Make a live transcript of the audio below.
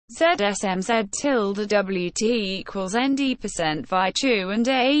ZSMZ tilde WT equals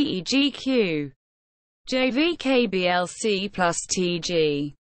ND%vI-qu&aegq. JV KbLC+tG.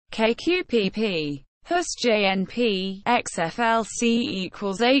 KQPP. HusJNP, XFLC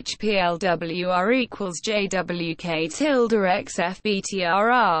equals HPLWR equals JWK tilde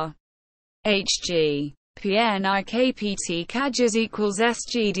XFBTRR. HG. PNIKPT KAJs equals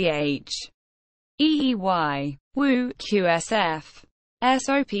SGDH. EeY. WU, QSF.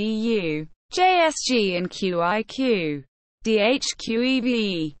 SOPU. JsG&qIq.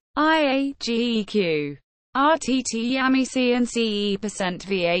 DHQEB. IA-GEQ. rTt-YAMi C&CE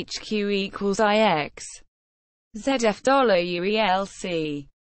 %vHQ equals IX. ZF $UELC.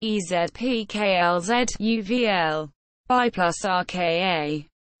 EZPKLZ UVL. BI+rKa.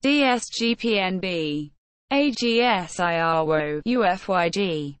 DSG&PNB. aGS-ir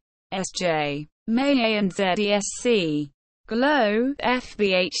UfG. SJ. Meye&ZeSC. GLO,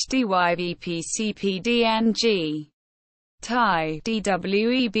 FBH DYBP CPDNG. TIE,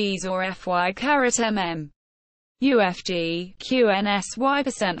 DWEBs or FY caret UfG QnsY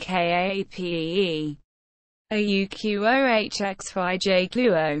KAPe. EaYQ Ohx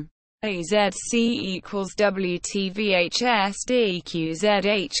Yj-Cluo. AZC equals wtv-HSd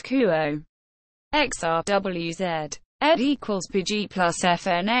QZH+Qo. XRWZ. Ed equals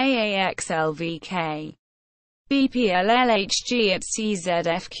pg+FNaa AXLVK. BPlL HG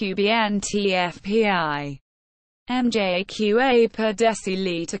ZFQBNTFPI. MJAQA per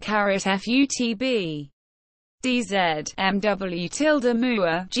deciliter caret FUTB. DZ, MW tilde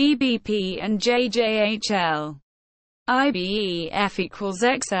MUA, gBP&jJHl. IBEF equals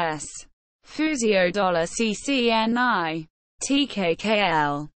XS. Fusio $CCNI.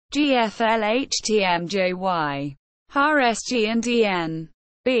 TKKL. GFL HTMJY. RSG&Dn.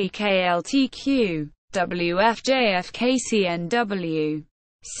 BKLTQ. WFJFKCNW.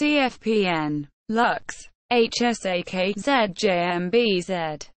 CFPN. Lux. HSak ZJM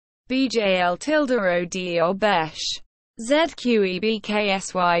BZ. BJl ODOb ESH.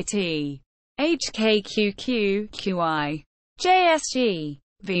 ZQEBKSYT. HKQQ QI. JsG.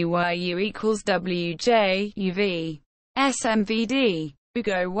 VYU equals WJ UV. SMVD.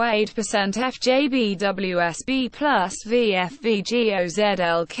 UGO Wade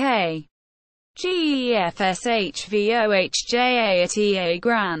 %FJBWSB+VFvg-ozlK. GEFSHVOHJA at EA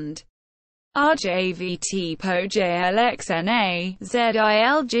grand. Rjvt Poh-jl XNA,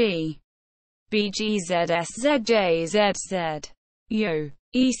 ZILG. BJzS ZJZZ. Yo.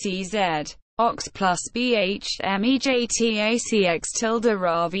 ECZ. Ox+Bh MEJTACX tilde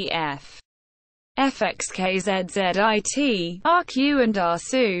RAVF. FXKZZIT,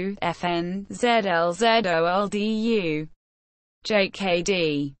 RQ&RSoo, FN, ZLZOLDU.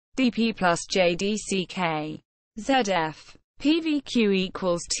 JKD. DP+JDCK. ZF. PVQ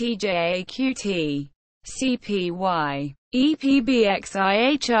equals TJAQT. CPY.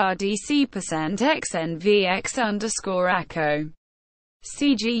 EPBXIHRDC%XNVX_ACO.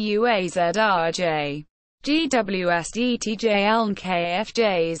 CGUAZRJ.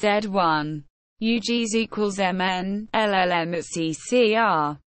 GWSDTJLNKFJZ1. UGs equals MN, LLM at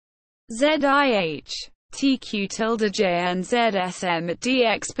CCR. ZIH. TQ tilde JNZSM at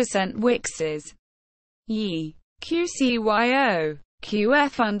DX%Wixes. Yi. QCYO.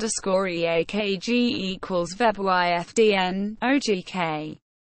 QF_EaKG equals vbi-qu&aegq.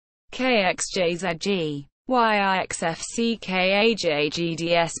 KXJZG. YIXFC KAJ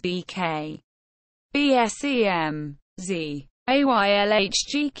GDSBK. BSEM. Z. AYL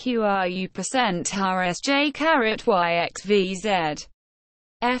HG QRU%RSJ_YXVZ.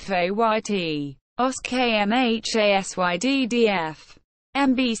 FAYT. OSKMHASYDDF.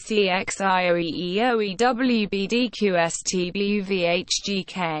 MBCXIOEO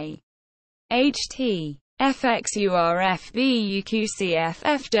EWBDQSTBUVHGK. HT.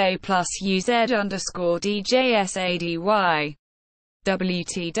 FXURFBUQCFFJ+UZ_DJSADY.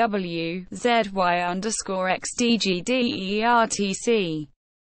 WTW, ZY_XDGDERTC.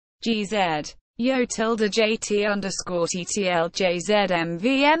 GZ. Yo tilde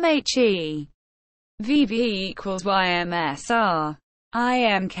JT_TTLJZMVMHE. VB equals YMSR.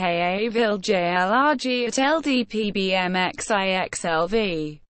 IMKA vil-JLRG at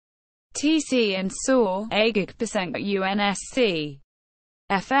LDPBMXIXLV. TC and SAW, aGS-UNSC.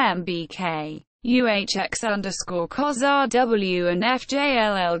 FMBK. UHX_COSRW and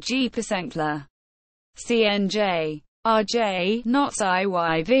FJLLG%LA. CNJ. RJ, not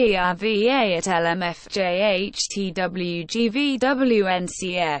IYVRVA at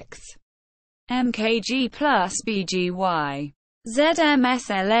LMFJHTWGVWNCX. MKG plus BGY.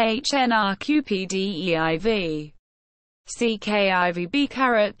 ZMSLHNRQPDEIV.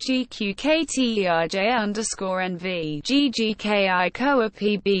 CKIVB_GQKTERJ_NV GGKI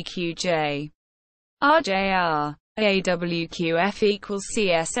PBQJ RJR AWQF equals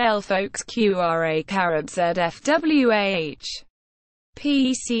CSL folks QRA carib ZFWAH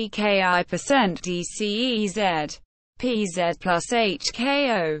PCKI%DCEZ PZ plus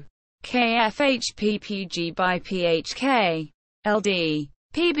HKO KFHPPG by PHK LD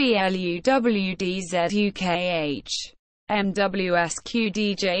PBlU WDZUKH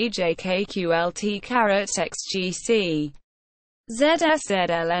MWSQDJJKQLT XGC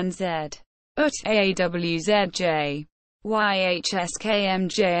ZSZLNZ UT AWZJ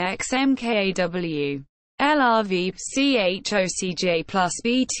YHSKMJXMKAW LRV CHOCJ plus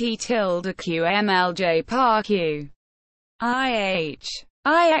BT tilde QMLJ PARQ IH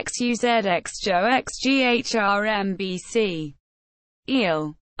IXUZXJOXGHRMBC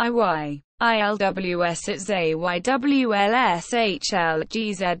EAL IY ILWS at ZYWLSHL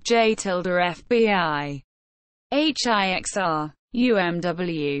GZJ tilde FBI HIXR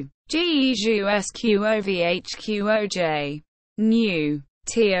UMW GEZUSQOVHQOJ new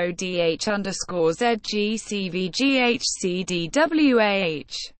TODH_ZG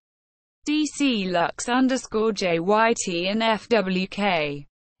CVGHCDWAH DC Lux _JYT and FWK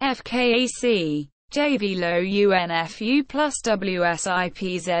FKAC JVLO UNFU plus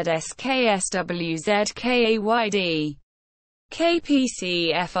WSIPZSKSWZKAYD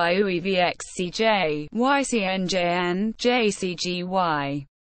KPCFIUEVXCJ YCNJN JCGY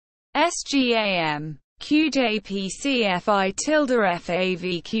SGAM QJPCFI tilde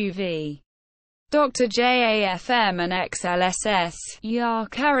FAVQV Dr. JAFM and XLSS YAR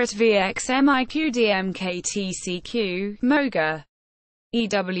caret VXMIQDMKTCQ MOGA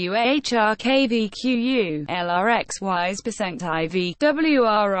EWAHRKVQU LRXYs% IV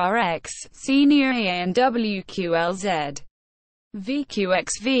WRRX senior ENWQLZ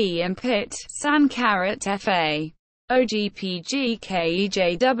VQXV and PIT SAN caret FA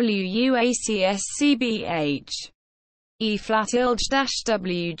OGPGKEJWUACSCBH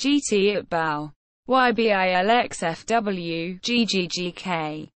E-flat-ILJ-WGT at BOW YBILXFW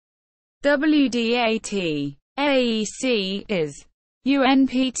GGGK WDAT AEC is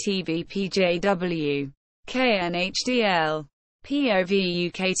UNPTVPJW KNHDL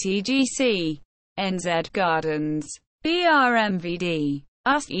POVUKTGC NZ Gardens BRMVD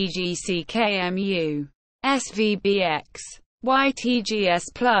UsEGCKMU SVBX YTGS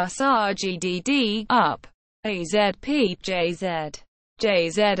plus RGDD UP AZPJZ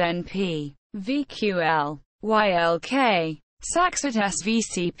JZNP VQL YLK Saxat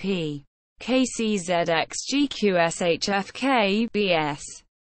SVCP KCZXGQSHFK BS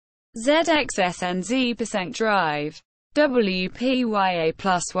ZXSNZ% drive WPYA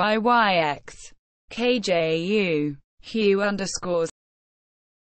plus YYX KJU Hugh_ZXZ